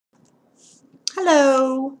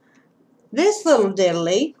Hello. This little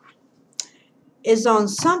diddly is on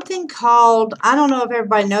something called, I don't know if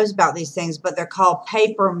everybody knows about these things, but they're called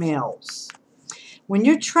paper mills. When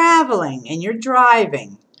you're traveling and you're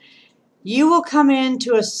driving, you will come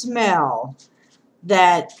into a smell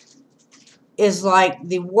that is like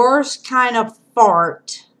the worst kind of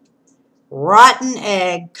fart, rotten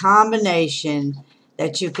egg combination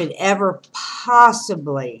that you could ever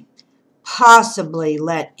possibly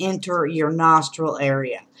let enter your nostril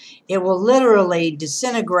area. It will literally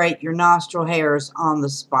disintegrate your nostril hairs on the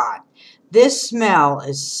spot. This smell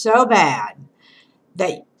is so bad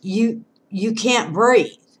that you can't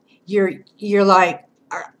breathe. You're like,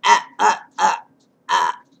 oh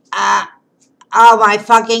my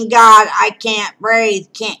fucking God, I can't breathe,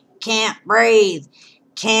 can't breathe,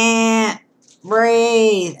 can't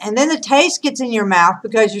breathe. And then the taste gets in your mouth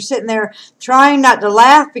because you're sitting there trying not to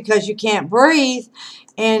laugh because you can't breathe,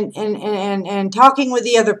 and talking with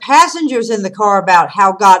the other passengers in the car about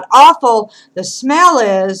how god awful the smell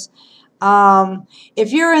is.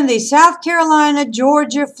 If you're in the South Carolina,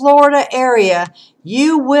 Georgia, Florida area,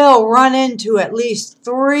 you will run into at least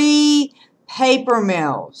 3 paper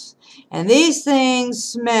mills. And these things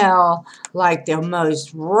smell like the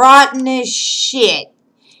most rottenest shit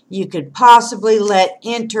you could possibly let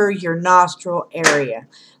enter your nostril area.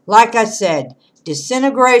 Like I said,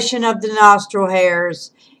 disintegration of the nostril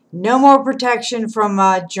hairs, no more protection from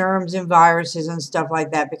germs and viruses and stuff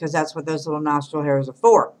like that, because that's what those little nostril hairs are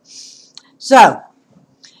for. So,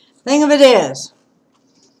 thing of it is,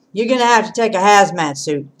 you're going to have to take a hazmat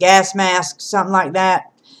suit, gas mask, something like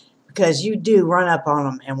that, because you do run up on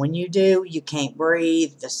them. And when you do, you can't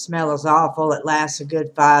breathe. The smell is awful. It lasts a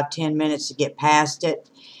good 5-10 minutes to get past it.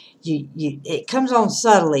 It comes on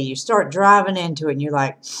subtly. You start driving into it and you're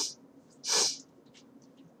like,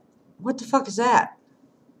 what the fuck is that?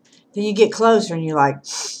 Then you get closer and you're like,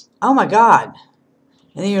 oh my God.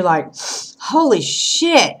 And then you're like, holy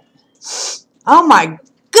shit. Oh my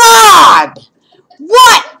God.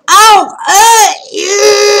 What? Oh,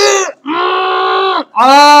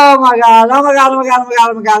 oh my God. Oh my God. Oh my God. Oh my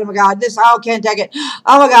God. Oh my God. Oh my God. This, I can't take it.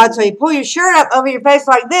 Oh my God. So you pull your shirt up over your face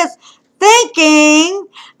like this, thinking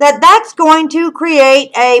that that's going to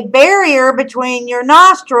create a barrier between your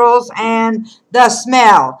nostrils and the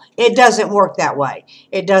smell. It doesn't work that way.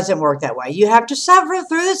 It doesn't work that way. You have to suffer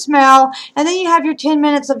through the smell, and then you have your 10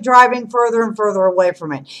 minutes of driving further and further away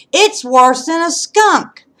from it. It's worse than a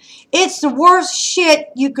skunk. It's the worst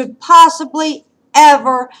shit you could possibly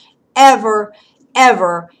ever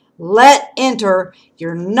let enter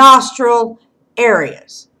your nostril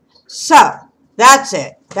areas. So, that's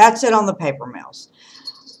it. That's it on the paper mills.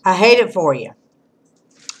 I hate it for you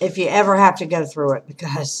if you ever have to go through it,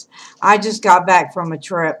 because I just got back from a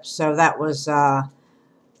trip, so that was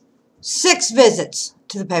 6 visits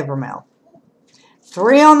to the paper mill.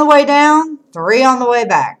 3 on the way down, 3 on the way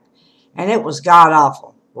back. And it was god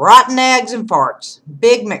awful. Rotten eggs and farts.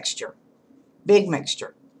 Big mixture. Big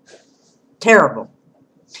mixture. Terrible.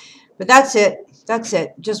 But that's it. That's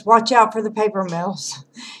it. Just watch out for the paper mills,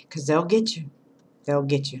 because they'll get you. They'll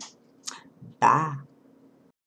get you. Bye.